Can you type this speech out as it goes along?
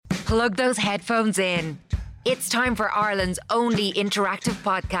Plug those headphones in. It's time for Ireland's only interactive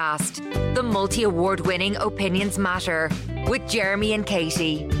podcast, the multi-award winning Opinions Matter, with Jeremy and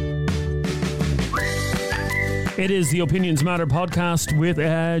Katie. It is the Opinions Matter podcast with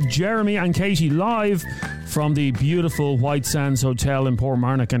Jeremy and Katie, live from the beautiful White Sands Hotel in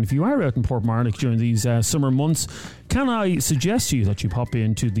Portmarnock. And if you are out in Portmarnock during these summer months, can I suggest to you that you pop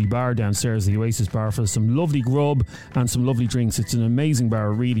into the bar downstairs, the Oasis Bar, for some lovely grub and some lovely drinks. It's an amazing bar,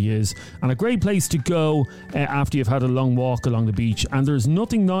 it really is, and a great place to go after you've had a long walk along the beach. And there's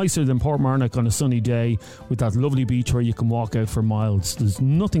nothing nicer than Portmarnock on a sunny day with that lovely beach where you can walk out for miles. There's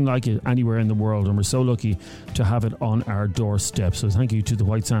nothing like it anywhere in the world, and we're so lucky to have it on our doorstep. So thank you to the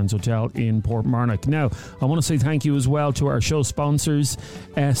White Sands Hotel in Portmarnock. Now, I want to say thank you as well to our show sponsors.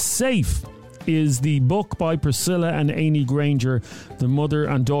 Safe is the book by Priscilla and Amy Granger, the mother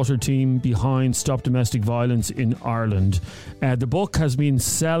and daughter team behind Stop Domestic Violence in Ireland. The book has been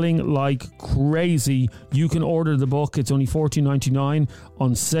selling like crazy. You can order the book. It's only $14.99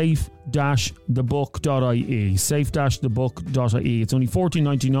 on safe-thebook.ie. safe-thebook.ie. It's only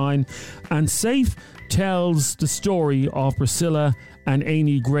 $14.99, and Safe tells the story of Priscilla and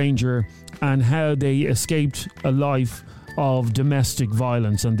Amy Granger and how they escaped a life of domestic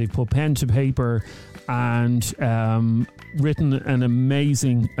violence, and they've put pen to paper and written an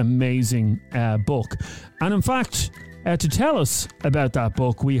amazing book. And in fact, to tell us about that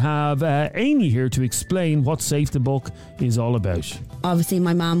book, we have Amy here to explain what Safe the Book is all about. Obviously,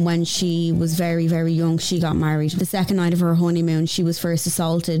 my mum, when she was very, very young, she got married. The second night of her honeymoon, she was first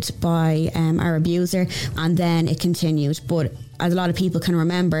assaulted by our abuser, and then it continued. But as a lot of people can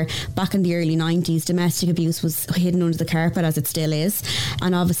remember, back in the early 90s, domestic abuse was hidden under the carpet, as it still is.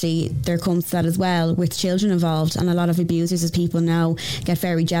 And obviously, there comes to that as well with children involved. And a lot of abusers, as people know, get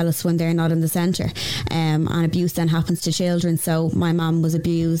very jealous when they're not in the centre. And abuse then happens to children. So my mum was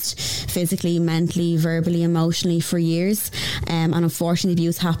abused physically, mentally, verbally, emotionally for years. And unfortunately,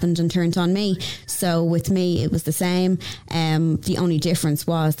 abuse happened and turned on me. So with me, it was the same. The only difference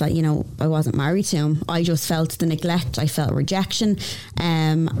was that, you know, I wasn't married to him. I just felt the neglect. I felt rejection.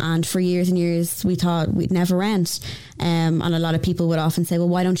 And for years and years we thought we'd never end, and a lot of people would often say, well,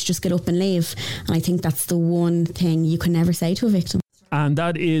 why don't you just get up and leave? And I think that's the one thing you can never say to a victim. And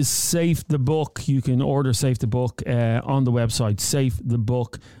that is Safe the Book. You can order Safe the Book on the website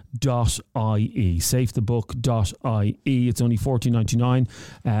safethebook.ie. safethebook.ie. It's only $14.99,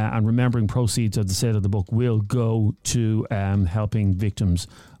 and remembering proceeds of the sale of the book will go to helping victims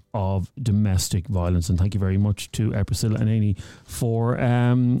of domestic violence. And thank you very much to Priscilla and Amy for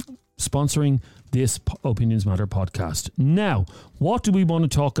sponsoring this Opinions Matter podcast. Now, what do we want to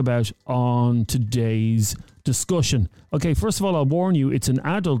talk about on today's discussion? Okay, first of all, I'll warn you, it's an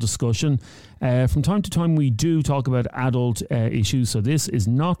adult discussion. From time to time, we do talk about adult issues, so this is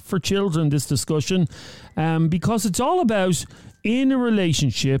not for children, this discussion, because it's all about in a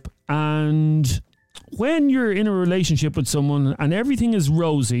relationship, and when you're in a relationship with someone and everything is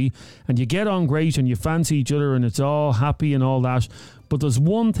rosy and you get on great and you fancy each other and it's all happy and all that, but there's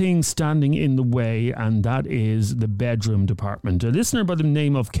one thing standing in the way, and that is the bedroom department. A listener by the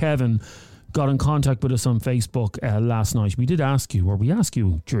name of Kevin got in contact with us on Facebook last night. We ask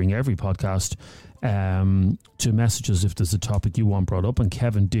you during every podcast to message us if there's a topic you want brought up, and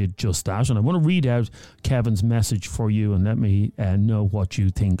Kevin did just that. And I want to read out Kevin's message for you and let me know what you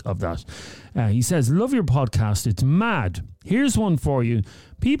think of that. He says, love your podcast, it's mad. Here's one for you.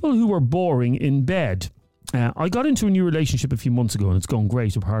 People who are boring in bed. I got into a new relationship a few months ago and it's going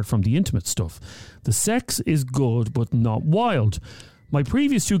great apart from the intimate stuff. The sex is good but not wild. My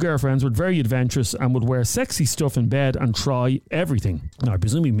previous two girlfriends were very adventurous and would wear sexy stuff in bed and try everything. Now, I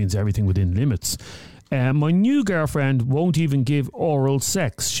presume he means everything within limits. My new girlfriend won't even give oral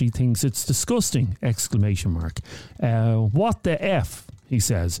sex. She thinks it's disgusting! ! What the F, he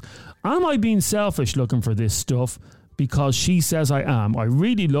says. Am I being selfish looking for this stuff? Because she says I am. I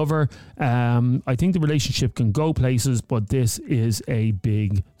really love her. I think the relationship can go places, but this is a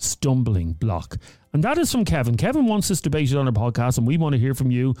big stumbling block. And that is from Kevin. Kevin wants this debated on our podcast, and we want to hear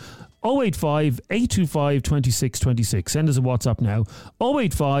from you. 085 825 2626. Send us a WhatsApp now.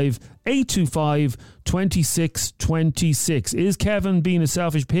 085 825 2626. Is Kevin being a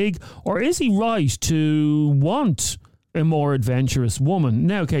selfish pig, or is he right to want a more adventurous woman?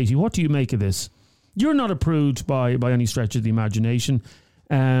 Now, Katie, what do you make of this? You're not a prude by any stretch of the imagination.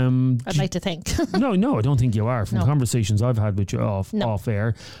 I'd like to think. No, I don't think you are. From conversations I've had with you off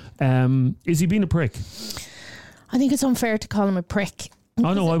air. Is he being a prick? I think it's unfair to call him a prick.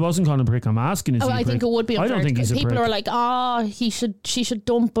 Oh no, I wasn't calling him a prick. I'm asking, is he a prick? I think it would be unfair. I don't think he's a prick. People are like, she should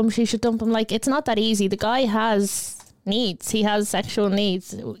dump him. Like, it's not that easy. The guy has needs. He has sexual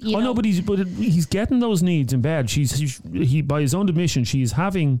needs. No, but he's getting those needs in bed. He by his own admission, she's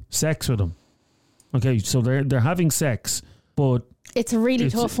having sex with him. Okay, so they're having sex, but it's a really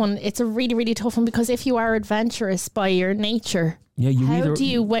tough one. It's a really, really tough one because if you are adventurous by your nature, how do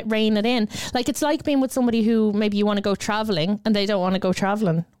you rein it in? Like, it's like being with somebody who maybe you want to go travelling and they don't want to go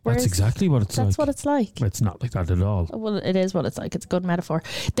travelling. That's exactly what it's like. That's what it's like. It's not like that at all. Well, it is what it's like. It's a good metaphor.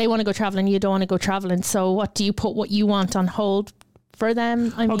 They want to go travelling, you don't want to go travelling. So what do you put what you want on hold for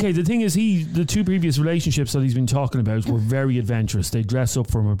them? Okay, the thing is, the two previous relationships that he's been talking about were very adventurous. They dress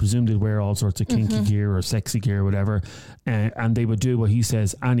up for him. I presume they'd wear all sorts of kinky gear or sexy gear or whatever, and they would do what he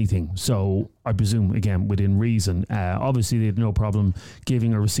says, anything. So I presume, again, within reason. Obviously, they had no problem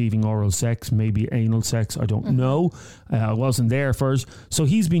giving or receiving oral sex, maybe anal sex. I don't know. I wasn't there first. So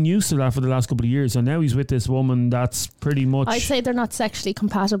he's been used to that for the last couple of years, and now he's with this woman that's pretty much... I'd say they're not sexually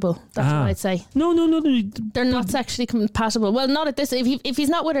compatible. That's what I'd say. No. They're not sexually compatible. Well, not at this... If he's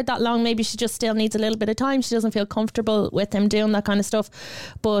not with her that long, maybe she just still needs a little bit of time. She doesn't feel comfortable with him doing that kind of stuff.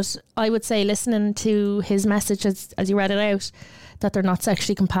 But I would say, listening to his message as you read it out, that they're not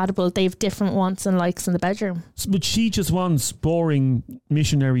sexually compatible. They have different wants and likes in the bedroom. But she just wants boring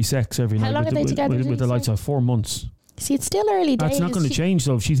missionary sex every night. How long are they together? With the lights off? 4 months. See, it's still early days. That's not going to change,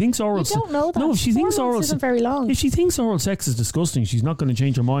 though. If she thinks oral... You don't know that. No, if she thinks oral... isn't very long. If she thinks oral sex is disgusting, she's not going to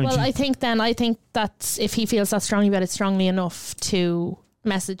change her mind. Well, I think that if he feels that strongly about it, strongly enough to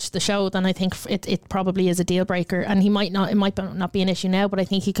message the show, then I think it probably is a deal breaker, and it might not be an issue now, but I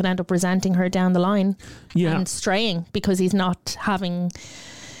think he could end up resenting her down the line and straying because he's not having...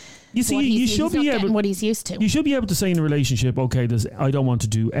 You see, you should be able what he's used to. You should be able to say in a relationship, okay, I don't want to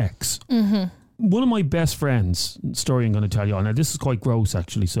do X. One of my best friends, story I'm going to tell you on. Now, this is quite gross,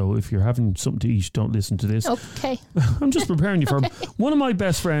 actually. So if you're having something to eat, don't listen to this. Okay. I'm just preparing you for it. One of my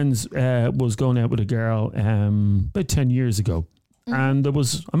best friends was going out with a girl about 10 years ago. And there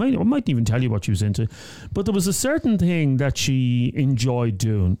was, I might even tell you what she was into, but there was a certain thing that she enjoyed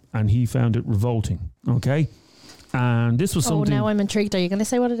doing, and he found it revolting. Okay. And this was something... Oh, now I'm intrigued. Are you going to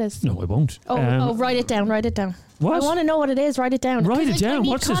say what it is? No, I won't. Write it down. What? I want to know what it is. Write it down. Write it down?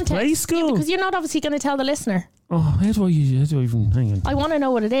 What's this, play school? Yeah, because you're not obviously going to tell the listener. Oh, how do I even... Hang on. I want to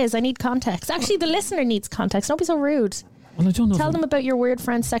know what it is. I need context. Actually, the listener needs context. Don't be so rude. Well, I don't know. Tell them about your weird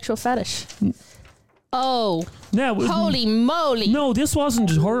friend's sexual fetish. Oh. Now, holy moly. No, this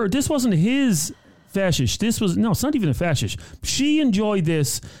wasn't her. This wasn't his fetish. It's not even a fetish. She enjoyed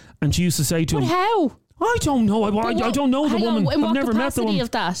this, and she used to say to him... But how? I don't know. I don't know the woman. I've never met the woman. Of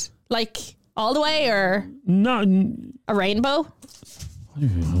that? Like, all the way, or not a rainbow?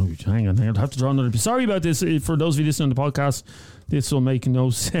 Hang on. I'll have to draw another. Sorry about this. For those of you listening to the podcast, this will make no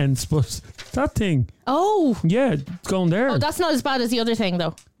sense. But that thing. Oh. Yeah, it's going there. Oh, that's not as bad as the other thing,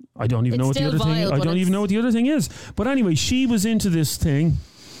 though. I don't even know what the other thing is. I don't even know what the other thing is. But anyway, she was into this thing,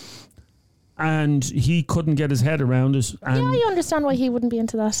 and he couldn't get his head around it. And yeah, you understand why he wouldn't be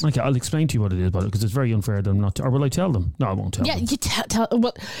into that. Okay, I'll explain to you what it is about it, because it's very unfair that I'm not. Or will I tell them? No, I won't tell them. Yeah, you tell.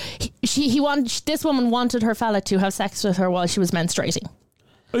 Well, this woman wanted her fella to have sex with her while she was menstruating.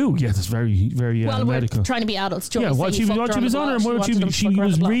 Oh yeah, that's very, very medical. We're trying to be adults. Yeah, what she was on her, she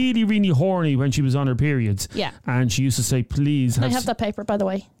was really, really horny when she was on her periods. Yeah, and she used to say, "Please." Can I have that paper, by the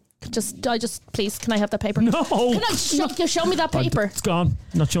way? Please, can I have that paper? No. Can I show me that paper? It's gone.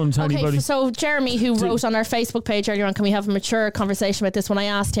 Not showing it to anybody. So Jeremy, who wrote on our Facebook page earlier on, can we have a mature conversation about this? When I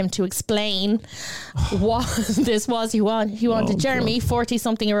asked him to explain what this was, he wanted Jeremy,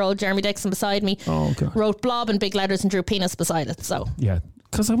 40-something-year-old Jeremy Dixon beside me, wrote blob in big letters and drew penis beside it. So yeah,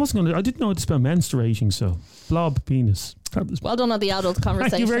 because I didn't know it's about menstruating. So blob, penis. Well done on the adult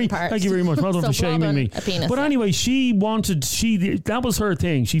conversation part. Thank you very much. Well done for shaming me. But anyway, that was her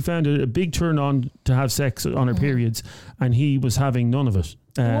thing. She found it a big turn on to have sex on her periods, and he was having none of it.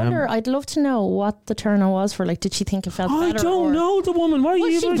 I'd love to know what the turn on was for. Like, did she think it felt better? I don't know the woman.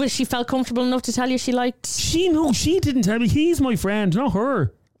 Why she felt comfortable enough to tell you she liked... She didn't tell me. He's my friend, not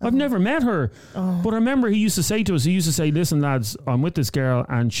her. I've never met her. But I remember he used to say to us, listen lads, I'm with this girl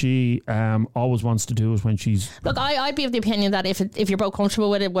and she always wants to do it when she's... Look, I'd be of the opinion that if you're both comfortable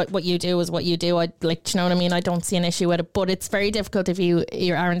with it, what you do is what you do. I'd like, do you know what I mean? I don't see an issue with it, but it's very difficult if you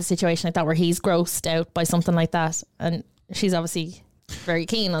are in a situation like that where he's grossed out by something like that and she's obviously very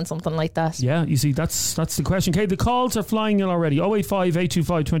keen on something like that. Yeah, you see, that's the question. Okay, the calls are flying in already. 085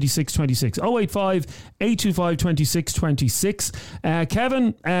 825 2626. 085 825 2626.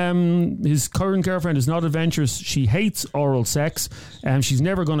 Kevin, his current girlfriend is not adventurous. She hates oral sex. She's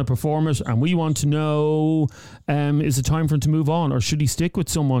never going to perform it. And we want to know, is it time for him to move on, or should he stick with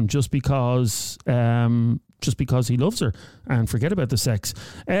someone just because just because he loves her, and forget about the sex.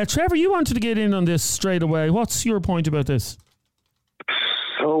 Trevor, you wanted to get in on this straight away. What's your point about this?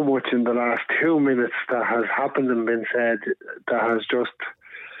 So much in the last 2 minutes that has happened and been said that has just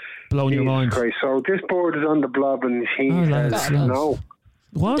blown your mind. Christ. So this board is on the blob and he says no.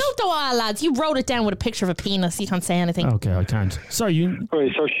 What? Don't do all, lads. You wrote it down with a picture of a penis. You can't say anything. Okay, I can't. Sorry, you.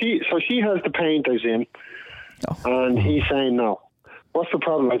 Right, so she has the painters in, and he's saying no. What's the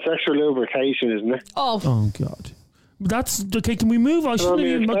problem? It's extra lubrication, isn't it? Oh God. That's okay. Can we move? I shouldn't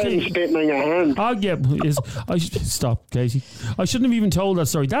have even. Okay. Spitting in your hand. Oh yeah, stop, Casey. I shouldn't have even told that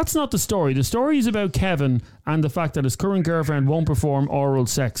story. That's not the story. The story is about Kevin and the fact that his current girlfriend won't perform oral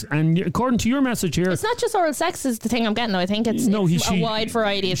sex. And according to your message here, it's not just oral sex is the thing I'm getting. Though. I think it's a wide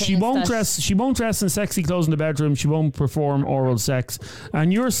variety of things. She won't dress in sexy clothes in the bedroom. She won't perform oral sex.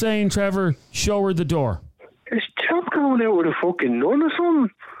 And you're saying, Trevor, show her the door. Is Chop going out with a fucking nun or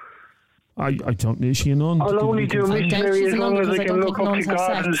something? I don't know. Is she a nun? I'll only do missionary as long as I can look up to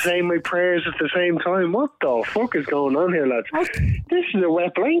God and say my prayers at the same time. What the fuck is going on here, lads? This is a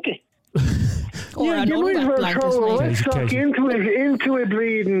wet blanket. Or you might as well throw a wet sock into a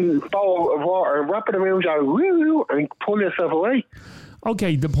bleeding bowl of water, wrap it around you, and pull yourself away.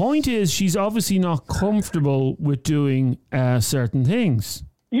 Okay, the point is she's obviously not comfortable with doing certain things.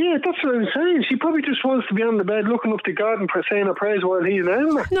 Yeah, that's what I'm saying. She probably just wants to be on the bed looking up to God and saying her prayers while he's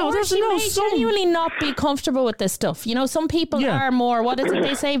down there. No, she may genuinely not be comfortable with this stuff. You know, some people are more, what is it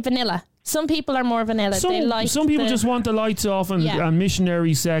they say, vanilla. Some people are more vanilla. Some people just want the lights off and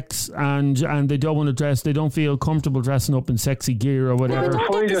missionary sex and they don't want to dress. They don't feel comfortable dressing up in sexy gear or whatever.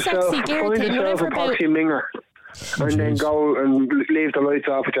 Find yourself a poxy minger and then go and leave the lights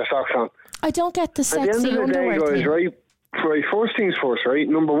off with your socks on. I don't get the sexy underwear. At the end of the day, guys, right? Right, first things first, right?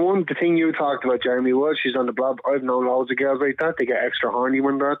 Number one, the thing you talked about, Jeremy, was she's on the blob. I've known loads of girls like that. They get extra horny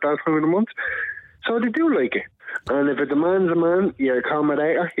when they're at that time of the month. So they do like it. And if a man's a man, you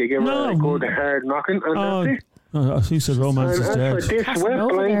accommodate her, you give her a good hard knocking, and that's it. He said romance is dead. And for this wet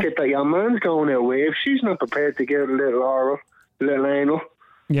blanket that your man's going out with, if she's not prepared to give a little oral, a little anal,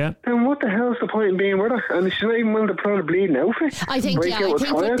 then what the hell's the point in being with her? And she's not even willing to put on a bleeding outfit. I think with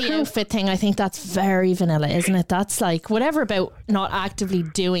the outfit thing, I think that's very vanilla, isn't it? That's like whatever about not actively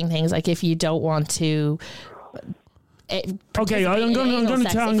doing things. Like if you don't want to. Okay, I'm going to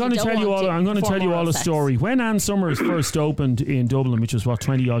tell you all a story. When Ann Summers first opened in Dublin, which was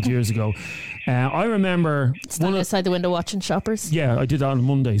 20 odd years ago, I remember standing outside the window watching shoppers. Yeah, I did that on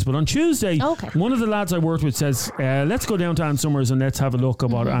Mondays, but on Tuesday, one of the lads I worked with says, "Let's go down to Ann Summers and let's have a look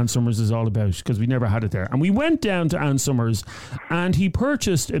at what Ann Summers is all about," because we never had it there. And we went down to Ann Summers, and he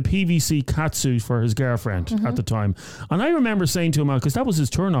purchased a PVC catsuit for his girlfriend at the time. And I remember saying to him, because that was his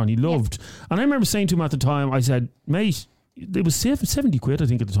turn on, he loved. And I remember saying to him at the time, I said, "Mate, it was 70 quid, I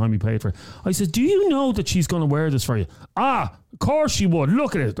think, at the time he paid for it." I said, "Do you know that she's going to wear this for you?" Of course she would.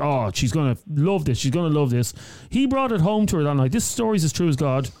 Look at it. Oh, she's going to love this. She's going to love this. He brought it home to her that night. This story's as true as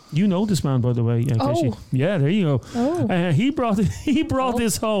God. You know this man, by the way. Yeah, there you go. He brought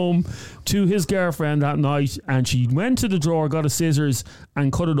this home to his girlfriend that night, and she went to the drawer, got a scissors,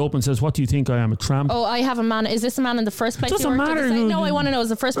 and cut it up and says, "What do you think I am, a tramp?" Oh, I have a man. Is this a man in the first place? Doesn't matter. No, I want to know, is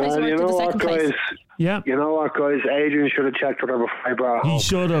the first place you worked or the second place? Yeah. You know what, guys? Adrian should have checked whatever I brought home. He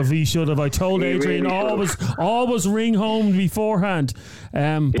should have. I told Adrian always ring home beforehand.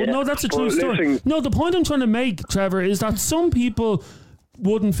 But no, that's a true story. No, the point I'm trying to make, Trevor, is that some people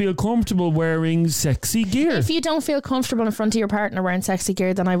wouldn't feel comfortable wearing sexy gear. If you don't feel comfortable in front of your partner wearing sexy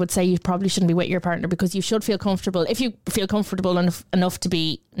gear, then I would say you probably shouldn't be with your partner, because you should feel comfortable. If you feel comfortable enough to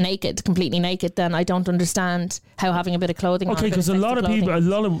be naked, completely naked, then I don't understand how having a bit of clothing on. Okay, because I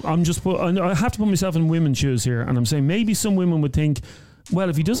have to put myself in women's shoes here, and I'm saying maybe some women would think, well,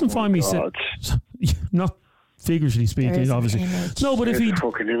 if he doesn't find me not figuratively speaking, obviously. No, but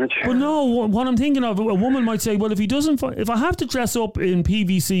what I'm thinking of, a woman might say, well, if I have to dress up in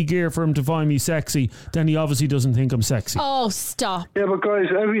PVC gear for him to find me sexy, then he obviously doesn't think I'm sexy. Oh, stop. Yeah, but guys,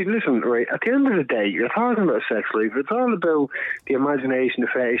 listen, right, at the end of the day, you're talking about sex life. It's all about the imagination, the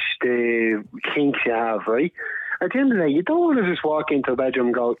fetish, the kinks you have, right? At the end of the day, you don't want to just walk into a bedroom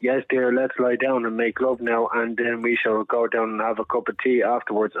and go, "Yes, dear, let's lie down and make love now, and then we shall go down and have a cup of tea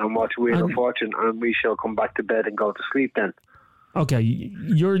afterwards and watch Wheel of Fortune, and we shall come back to bed and go to sleep then." Okay,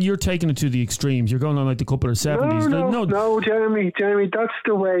 you're taking it to the extremes. You're going on like the couple of 70s. No, Jeremy, that's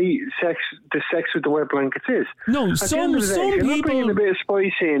the way the sex with the wet blankets is. No, some people, you're not bringing a bit of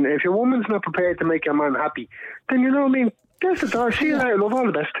spice in. If your woman's not prepared to make your man happy, then you know what I mean. That's the door. See you later, love, all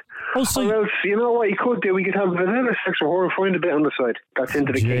the best. Or else, you know what you could do? We could have vanilla sex with her and find a bit on the side. That's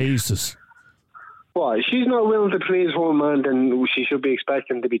into the cake. Jesus. What? She's not willing to please one man, then she should be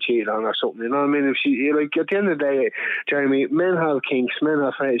expecting to be cheated on or something. You know what I mean? If she, like, at the end of the day, Jeremy, men have kinks, men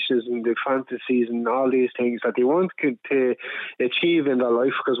have fetishes and the fantasies and all these things that they want to achieve in their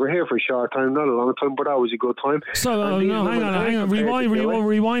life, because we're here for a short time, not a long time, but always a good time. So, no, hang on.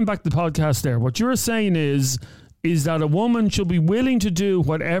 Rewind back the podcast there. What you're saying is that a woman should be willing to do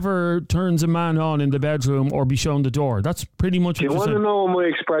whatever turns a man on in the bedroom or be shown the door. That's pretty much what you're saying. Do you want to know what my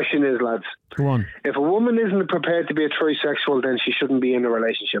expression is, lads? Go on. If a woman isn't prepared to be a trisexual, then she shouldn't be in a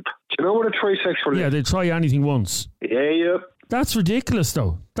relationship. Do you know what a trisexual is? Yeah, they try anything once. Yeah. That's ridiculous,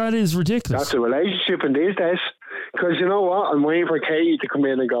 though. That is ridiculous. That's a relationship in these days. Because you know what? I'm waiting for Katie to come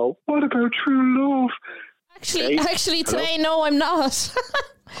in and go, what about true love? Actually, today, no, I'm not.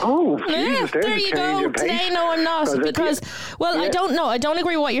 Oh, Jesus, there you go. Today, no, I'm not, because I don't know. I don't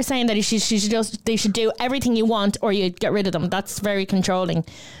agree with what you're saying that they should do everything you want or you get rid of them. That's very controlling.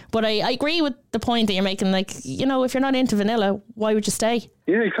 But I agree with the point that you're making. Like, you know, if you're not into vanilla, why would you stay?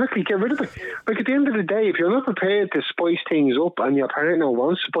 Yeah, exactly. Get rid of it. Like, at the end of the day, if you're not prepared to spice things up and your partner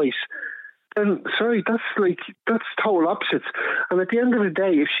wants spice, then sorry, that's total opposites. And at the end of the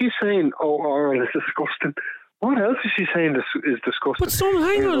day, if she's saying, "Oh, it's disgusting," what else is she saying is disgusting? But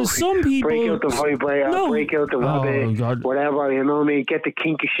some people break out the vibrator, break out the rabbit, whatever, you know what I mean? Get the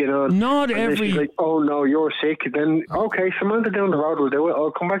kinky shit on. Not every. She's like, oh no, you're sick. Then okay, Samantha down the road will do it.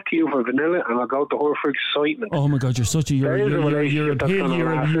 I'll come back to you for vanilla, and I'll go to her for excitement. Oh my God, you're such a you're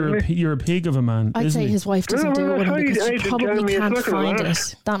a pig of a man. I'd say his wife doesn't do it with him because she probably can't find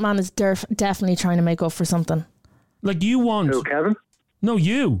it. That man is definitely trying to make up for something. Like you want. Who, Kevin? No,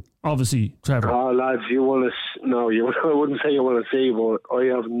 you. Obviously, Trevor. Oh, lads, I wouldn't say you want to see, but I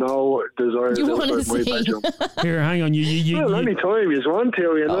have no desire to my bedroom. Here, hang on. Well, any time you want to,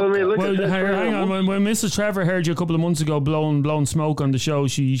 you know what I mean? Well, hang on. When Mrs. Trevor heard you a couple of months ago blowing smoke on the show,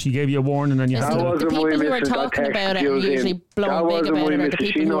 she gave you a warning and you had to. The people who are talking about it are usually blowing big about it, or the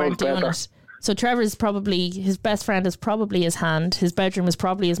people who aren't doing it. So Trevor's probably, his best friend is probably his hand. His bedroom is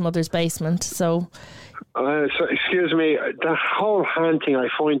probably his mother's basement, so... So, excuse me, the whole hand thing I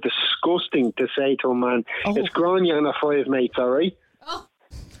find disgusting to say to a man. It's Grania and a 5 mates, alright? Oh,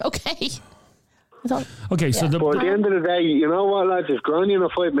 okay. Okay, so but at the end of the day, you know what, lads? If Grania and a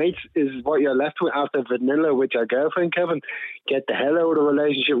 5 mates is what you're left with after vanilla with your girlfriend, Kevin, get the hell out of the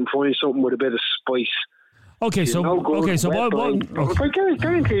relationship and find something with a bit of spice. Okay, so what?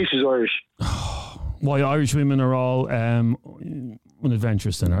 Guarantee she's Irish. Why Irish women are all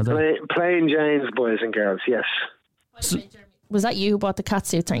unadventurous then, are they? Plain Jane's boys and girls, yes. So, was that you who bought the cat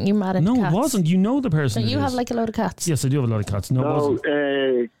suits? Aren't you mad at the cats? No, it wasn't. You know the person. So you have like a load of cats? Yes, I do have a lot of cats. No, it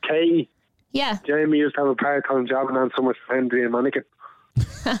wasn't. Katie. Yeah. Jamie used to have a part-time job and on so much time doing a mannequin.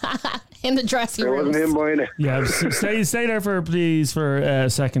 In the dressing room. It wasn't him buying it. Yeah, stay there for a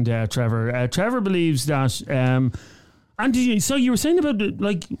second, Trevor. Trevor believes that... so you were saying about,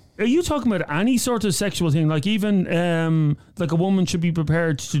 like, are you talking about any sort of sexual thing? Like even like a woman should be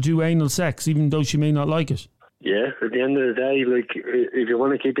prepared to do anal sex even though she may not like it? Yeah, at the end of the day, like, if you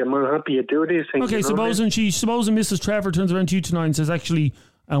want to keep your man happy, you do these things. Okay, supposing Mrs. Trevor turns around to you tonight and says, actually,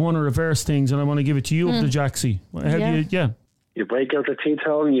 I want to reverse things and I want to give it to you up the jacksie. You break out the tea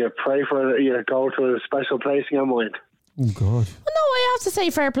towel and you pray for it, you go to a special place in your mind. Oh, God. Well, no, I have to say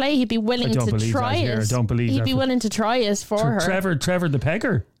fair play. He'd be willing to try it. I don't believe He'd be willing to try it for her. Trevor the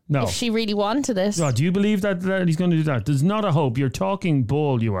Pegger? No. If she really wanted it. Oh, do you believe that he's going to do that? There's not a hope. You're talking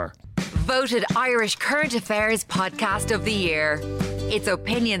bull, you are. Voted Irish Current Affairs Podcast of the Year. It's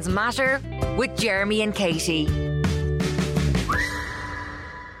Opinions Matter with Jeremy and Katie.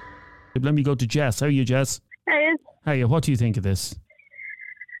 Let me go to Jess. How are you, Jess? Hey. What do you think of this?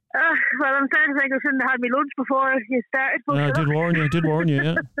 Well, I'm starting to think I shouldn't have had my lunch before you started. I did warn you,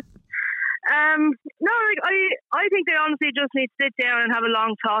 yeah. No, like I think they honestly just need to sit down and have a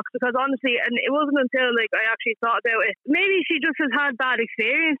long talk, because honestly, and it wasn't until like I actually thought about it, maybe she just has had bad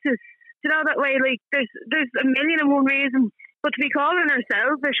experiences. You know, that way, like there's a million and one reasons. But to be calling her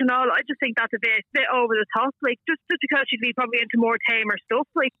selfish and all, I just think that's a bit over the top. Like, just because she'd be probably into more tamer stuff,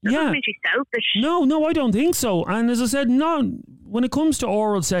 like, that doesn't mean she's selfish. No, I don't think so. And as I said, when it comes to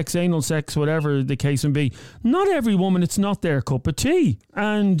oral sex, anal sex, whatever the case may be, not every woman, it's not their cup of tea.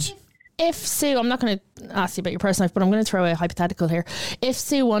 And... If Sue, I'm not going to ask you about your personal life, but I'm going to throw a hypothetical here. If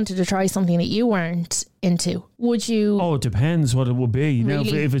Sue wanted to try something that you weren't into, would you... Oh, it depends what it would be.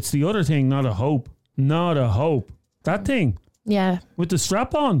 Really? Now, if it's the other thing, not a hope. That thing. Yeah. With the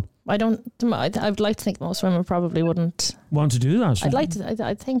strap on. I'd like to think most women probably wouldn't want to do that. I'd like to.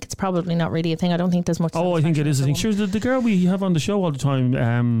 I think it's probably not really a thing. I don't think there's much. Oh, I think it is a thing. Sure, the girl we have on the show all the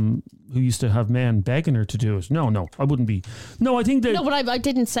time, who used to have men begging her to do it. No, I wouldn't be. No, I think that. No, but I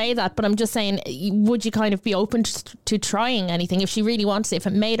didn't say that. But I'm just saying, would you kind of be open to trying anything if she really wants it? If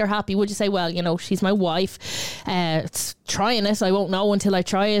it made her happy, would you say, well, she's my wife, it's trying it. I won't know until I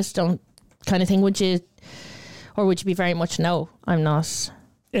try it. Don't kind of thing. Would you, or would you be very much no? I'm not.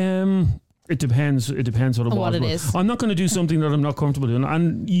 It depends what it was. What it is. I'm not going to do something that I'm not comfortable doing.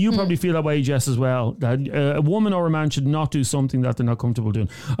 And you probably feel that way, Jess, as well. That a woman or a man should not do something that they're not comfortable doing.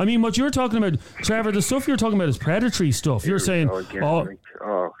 I mean, what you're talking about, Trevor, the stuff you're talking about is predatory stuff. You're saying,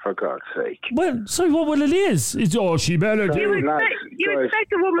 oh, for God's sake. Well, sorry, what it is? It's, she better do. You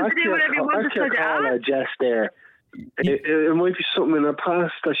expect a woman to do whatever you want to do. Jess there. It might be something in her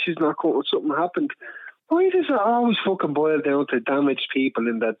past that she's not going. Something happened. Why does it always fucking boil down to damaged people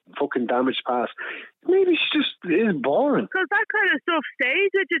in that fucking damaged past? Maybe she just is boring. Because that kind of stuff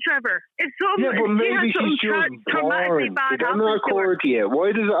stays with you, Trevor. If something, but maybe she's just boring. It doesn't occur to you.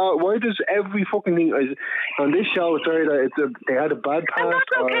 Why does every fucking thing on this show say that they had a bad past,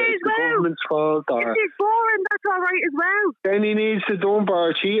 that's okay, or it's the government's fault, or if she's boring, that's all right as well. Then he needs to dump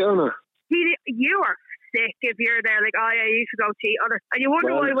her or cheat on her. You are sick if you're there like, oh yeah, you should go cheat on her, and you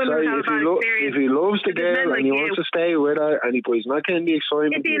wonder why women have a bad experience. If he loves the girl and he wants to stay with her and he's not getting the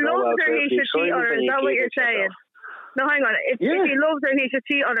excitement, if he loves her, he should cheat on her. Is that what you're saying? No, hang on. If he loves her, he should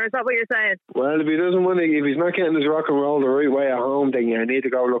cheat on her. Is that what you're saying? Well, if he doesn't want to, if he's not getting his rock and roll the right way at home, then you need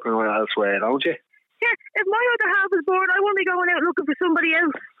to go looking elsewhere, don't you? Yeah. If my other half is bored, I won't be going out looking for somebody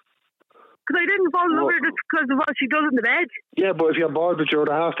else. Because I didn't fall in love with her just because of what she does in the bed. Yeah, but if you're bored with your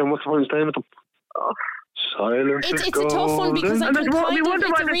other half, then what's the point of staying with them? Oh. It's a tough one because I can it's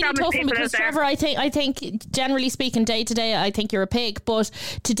a really tough one because Trevor, I think generally speaking, day to day, I think you're a pig. But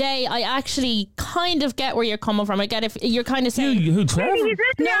today, I actually kind of get where you're coming from. I get if you're kind of saying, who Trevor?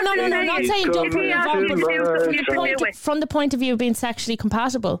 No, not saying don't get involved, from the point of view of being sexually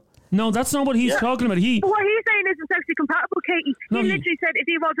compatible. No, that's not what he's talking about. What he's saying isn't sexually compatible, Katie. He literally said if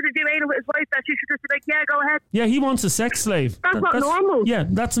he wanted to do anal with his wife, that she should just be like, yeah, go ahead. Yeah, he wants a sex slave. That's not normal. Yeah,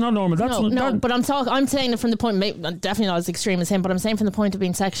 that's not normal. But I'm saying it from the point, definitely not as extreme as him, but I'm saying from the point of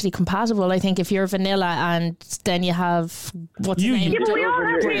being sexually compatible. I think if you're vanilla and then you have what's his name? Yeah, but we all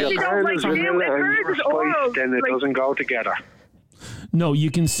have things we don't like to do. If hers is oral, then it doesn't go together. No,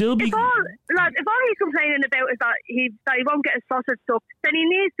 you can still be. If all he's complaining about is that he won't get his sausage stuck, then he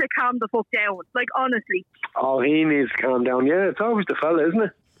needs to calm the fuck down. Like, honestly. Oh, he needs to calm down. Yeah, it's always the fella, isn't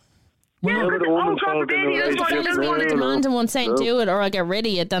it? Yeah, because he doesn't want to demand and one saying do it or I'll get rid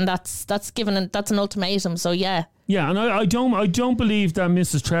of you, then that's an ultimatum. So yeah. Yeah, and I don't believe that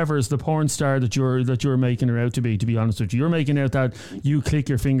Mrs. Trevor is the porn star that you're making her out to be. To be honest with you, you're making out that you click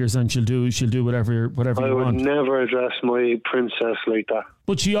your fingers and she'll do whatever you want. I would never address my princess like that.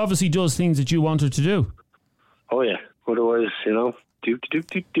 But she obviously does things that you want her to do. Oh yeah, otherwise do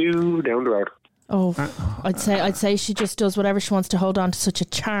down the road. Oh, I'd say she just does whatever she wants to hold on to such a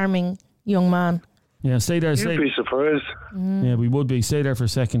charming young man. Yeah, stay there. You'd be surprised. Yeah, we would be. Stay there for a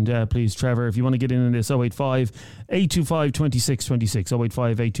second, please, Trevor. If you want to get in this, 085 825 2626.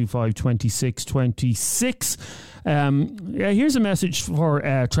 085 825 2626. Here's a message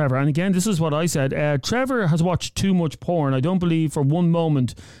for Trevor. And again, this is what I said. Trevor has watched too much porn. I don't believe for one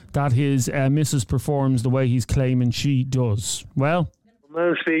moment that his missus performs the way he's claiming she does. Well, a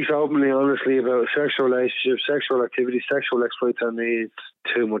man speaks openly, honestly about sexual relationships, sexual activity, sexual exploits, and it's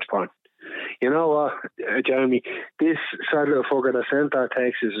too much porn. You know what, Jeremy? This sad little fucker that sent that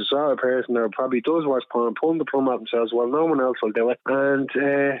text is the sort of person that probably does watch porn, pulling the plum out themselves while no one else will do it, and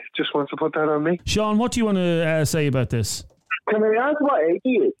just wants to put that on me. Sean, what do you want to say about this? Can I ask what age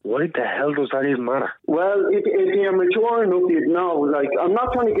he is? Why the hell does that even matter? Well, if you're mature enough, you'd know. Like, I'm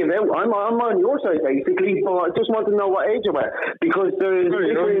not trying to give out. I'm on your side, basically, but I just want to know what age you are. Because there's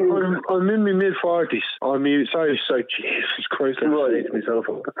I'm in my mid-40s. Sorry, Jesus Christ, I'm right. Myself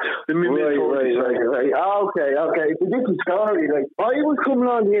up. In my mid-40s. Right. Okay. So this is scary. Like, I was coming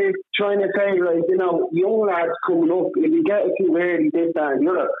on here trying to say, like, young lads coming up, if you get it too early, this, that, and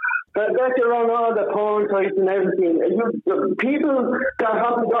the other. That you're on all the porn sites and everything. People that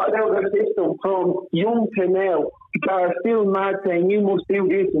haven't got out of their system from young to now are still mad saying you must do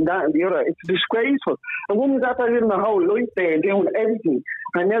this and that and the other. It's disgraceful. A woman's after living her whole life there and doing everything,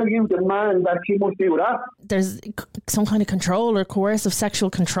 and now you demand that she must do that. There's some kind of control or coercive sexual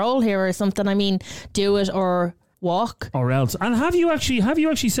control here or something. I mean, do it or walk. Or else. And have you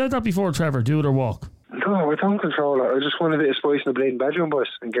actually said that before, Trevor? Do it or walk? No, I don't control it. I just want a bit of spice in the bleeding bedroom, boys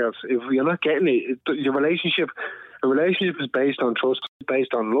and girls. If you're not getting it, your relationship A relationship is based on trust,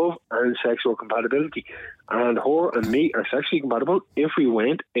 based on love and sexual compatibility. And her and me are sexually compatible. If we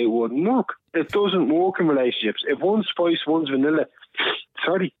went, it wouldn't work. It doesn't work in relationships. If one's spice, one's vanilla,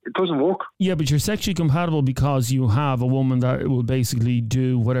 sorry, it doesn't work. Yeah, but you're sexually compatible because you have a woman that will basically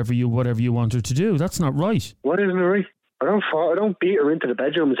do whatever you want her to do. That's not right. What isn't it right? I don't beat her into the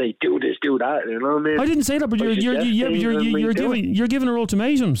bedroom and say, do this, do that. You know what I mean? I didn't say that, but you're giving her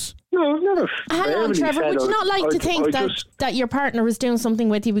ultimatums. No, never. Hang on, Trevor. Would you not like to think that your partner was doing something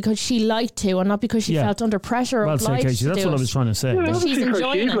with you because she liked to, and not because she felt under pressure or obliged to do that's what I was trying to say. Yeah, she's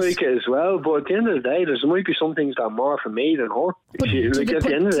enjoying it. Like it as well, but at the end of the day, there might be some things that are more for me than her. At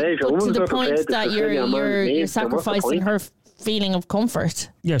the end of the day, if a woman's not prepared to fulfill your man's needs, you're sacrificing her feeling of comfort.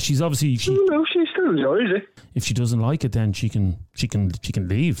 Yeah, she's obviously she still enjoys it. If she doesn't like it, then she can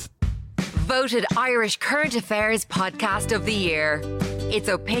leave. Voted Irish Current Affairs Podcast of the Year. It's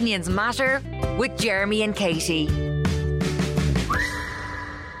Opinions Matter with Jeremy and Katie.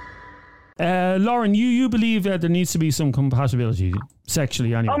 Lauren, you believe there needs to be some compatibility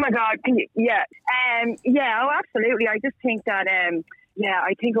sexually anyway. Oh my God, yeah. Oh, absolutely. I just think that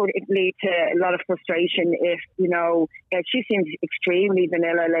I think it would lead to a lot of frustration if she seems extremely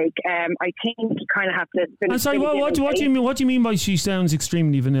vanilla. I think you kind of have to. I'm sorry. What do you mean? What do you mean by she sounds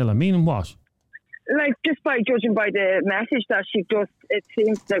extremely vanilla? Meaning what? Like, just by judging by the message that she just, it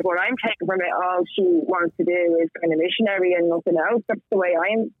seems like what I'm taking from it, all she wants to do is kind of missionary and nothing else. That's the way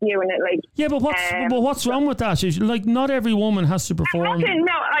I'm viewing it. Like, yeah, but what's wrong with that? Like, not every woman has to perform.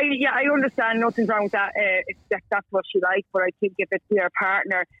 I understand nothing's wrong with that. If that's what she likes, but I think if it's your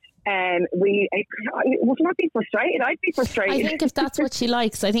partner, would not be frustrated. I'd be frustrated. I think if that's what she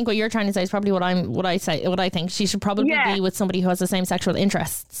likes, I think what you're trying to say is probably what I think. She should probably be with somebody who has the same sexual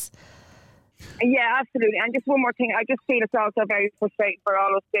interests. Yeah, absolutely. And just one more thing, I just feel it's also very frustrating for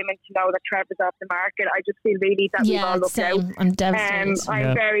all us women to know that Trevor's off the market. I just feel really that we've all looked out. I'm devastated.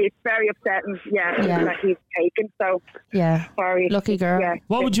 It's very upsetting. That he's taken. So sorry, lucky girl. Yeah.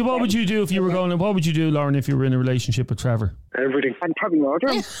 What would you do if you were going? What would you do, Lauren, if you were in a relationship with Trevor? Everything. I'd probably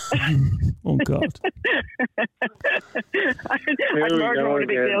murder him. Oh God. I'd murder him with a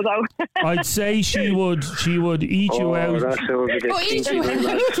big dildo. I'd say she would eat you out. That sounds like a eat you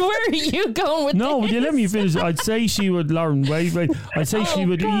out. Where are you going with No, this? Would you let me finish? I'd say she would, Lauren. Wait. I'd say she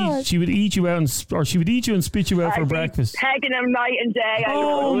would eat you out, or she would eat you and spit you out for breakfast. Pegging him night and day.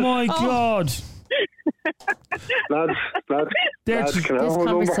 Oh my God. Lads, this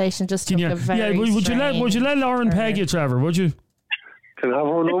conversation just took a very would you let Lauren peg you, Trevor? Would you? Can I have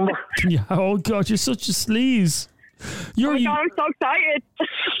her number? Yeah. Oh God, you're such a sleaze. I'm so excited.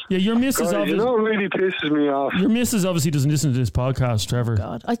 Yeah, your missus obviously. You know what really pisses me off? Your missus obviously doesn't listen to this podcast, Trevor.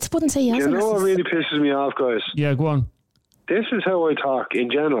 God, I wouldn't say yes. You know what really pisses me off, guys? Yeah, go on. This is how I talk in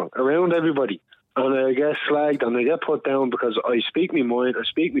general around everybody. And I get slagged and I get put down because I speak my mind, I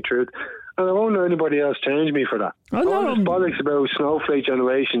speak my truth, and I won't let anybody else change me for that. All this bollocks about snowflake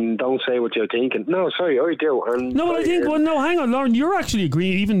generation, don't say what you're thinking. No, sorry, I do. And hang on, Lauren, you're actually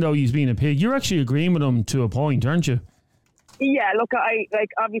agreeing, even though he's being a pig, you're actually agreeing with him to a point, aren't you? Yeah, look, I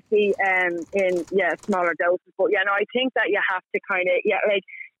obviously in smaller doses, but I think that you have to kind of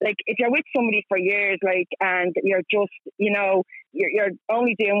like if you're with somebody for years, and you're just you're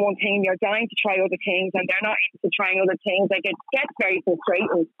only doing one thing, you're dying to try other things, and they're not into trying other things. Like, it gets very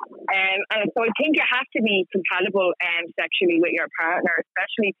frustrating, and so I think you have to be compatible sexually with your partner,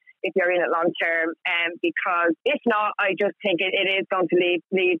 especially if you're in it long term, because if not, I just think it is going to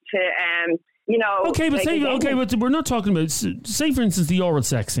lead to but we're not talking about, say for instance, the oral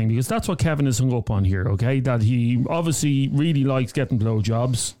sex thing, because that's what Kevin is hung up on here, okay? That he obviously really likes getting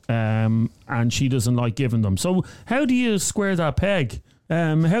blowjobs, and she doesn't like giving them. So how do you square that peg?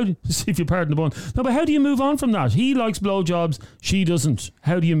 If you pardon the pun. No, but how do you move on from that? He likes blowjobs, she doesn't.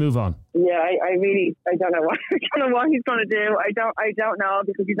 How do you move on? Yeah, I don't know what he's going to do. I don't know,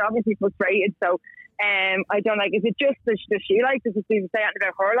 because he's obviously frustrated. So I don't like. Is it just does she like? Does it say anything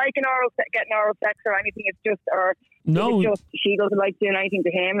about her liking getting oral sex or anything? It's just, or no, is it just she doesn't like doing anything to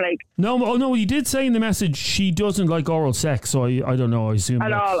him. Like, no. He did say in the message she doesn't like oral sex. So I don't know. I assume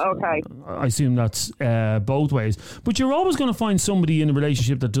at all. Okay. I assume that's both ways. But you're always going to find somebody in a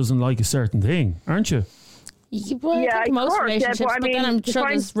relationship that doesn't like a certain thing, aren't you? Well, I think most relationships, but then I'm sure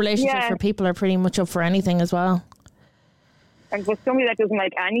there's relationships where people are pretty much up for anything as well. And for somebody that doesn't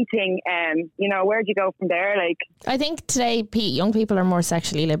like anything, where'd you go from there? Like, I think today, young people are more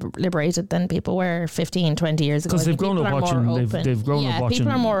sexually liberated than people were 15, 20 years ago. Because they've grown up watching. They've grown up watching.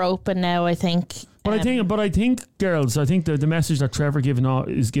 People are more open now, I think. But I think, girls, the message that Trevor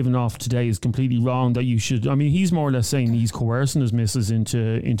is giving off today is completely wrong. That you should. I mean, he's more or less saying he's coercing his missus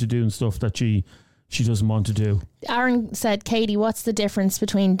into doing stuff that she she doesn't want to do. Aaron said, Katie, what's the difference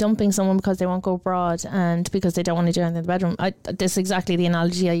between dumping someone because they won't go abroad and because they don't want to do anything in the bedroom? This is exactly the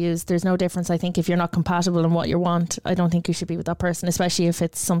analogy I use. There's no difference. I think if you're not compatible in what you want, I don't think you should be with that person, especially if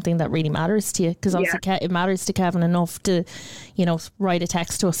it's something that really matters to you, because obviously it matters to Kevin enough to, write a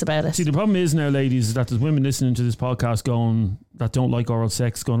text to us about it. See, the problem is now, ladies, is that there's women listening to this podcast going, that don't like oral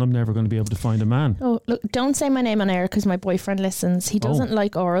sex, going, I'm never going to be able to find a man. Oh, look, don't say my name on air because my boyfriend listens. He doesn't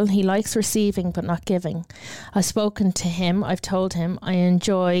like oral. He likes receiving but not giving. I've spoken to him. I've told him I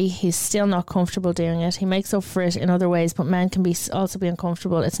enjoy. He's still not comfortable doing it. He makes up for it in other ways, but men can also be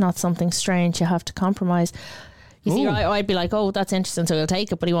uncomfortable. It's not something strange. You have to compromise. You see, I'd be like, oh, that's interesting, so he'll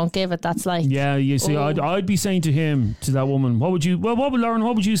take it, but he won't give it. That's like... Yeah, you see, I'd be saying to that woman, Lauren,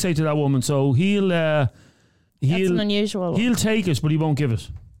 what would you say to that woman? So that's an unusual one. He'll take it, but he won't give it.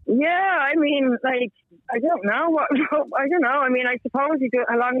 Yeah, I mean, like, I don't know. I don't know. I mean, I suppose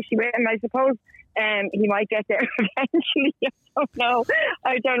how long is she waiting? I suppose he might get there eventually.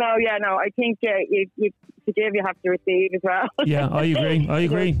 I don't know. Yeah, no, I think you to give, you have to receive as well. Yeah, I agree. It's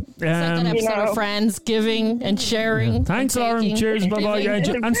like that episode of Friends, giving and sharing. Yeah. Thanks, Lauren. Cheers. Bye-bye.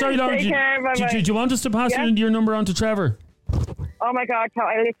 I'm sorry, Lauren. Do you want us to pass your number on to Trevor? Oh my God,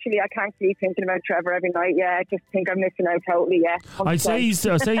 I can't sleep thinking about Trevor every night. Yeah, I just think I'm missing out totally. Yeah, I say he's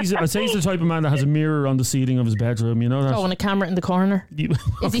the type of man that has a mirror on the ceiling of his bedroom. You know that. Oh, and a camera in the corner.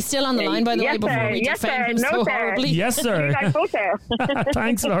 Is he still on the line, by the way? Before we defend him so horribly. Yes, sir.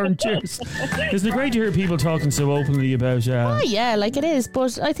 Thanks, Lauren. Cheers. Isn't it great to hear people talking so openly about? Yeah, like it is.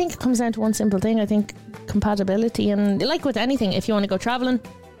 But I think it comes down to one simple thing. I think compatibility, and like with anything, if you want to go travelling.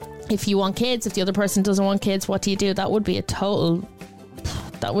 If you want kids, if the other person doesn't want kids, what do you do? That would be a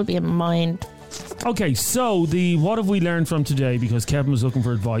mind. Okay, so what have we learned from today? Because Kevin was looking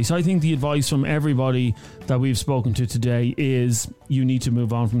for advice. I think the advice from everybody that we've spoken to today is you need to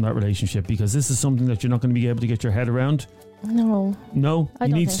move on from that relationship, because this is something that you're not going to be able to get your head around. No, he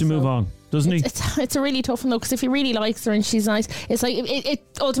needs to move on, doesn't he? It's a really tough one though, because if he really likes her and she's nice, it's like it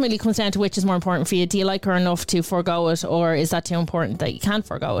ultimately comes down to which is more important for you. Do you like her enough to forego it, or is that too important that you can't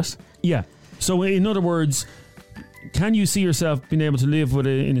forego it? Yeah. So in other words, can you see yourself being able to live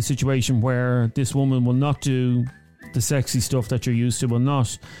in a situation where this woman will not do the sexy stuff that you're used to, will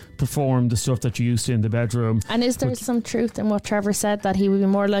not perform the stuff that you're used to in the bedroom? And is there some truth in what Trevor said, that he would be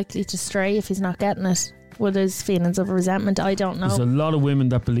more likely to stray if he's not getting it? With his feelings of resentment, I don't know. There's a lot of women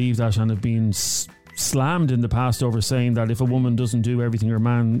that believe that and have been slammed in the past over saying that if a woman doesn't do everything her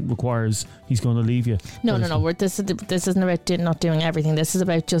man requires, he's going to leave you. No. This isn't about not doing everything. This is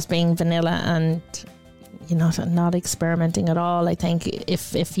about just being vanilla and not experimenting at all. I think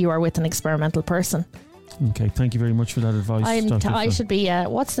if you are with an experimental person. Okay, thank you very much for that advice. I should be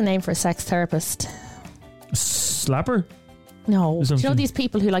what's the name for a sex therapist? Slapper? No, do you know these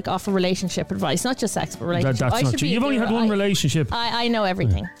people who offer relationship advice, not just sex but relationship? That's not true. You've only had one relationship. I know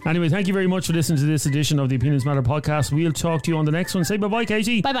everything. Anyway, thank you very much for listening to this edition of the Opinions Matter podcast. We'll talk to you on the next one. Say bye-bye,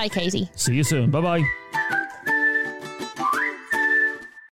 Katie. Bye-bye, Katie. See you soon. Bye-bye.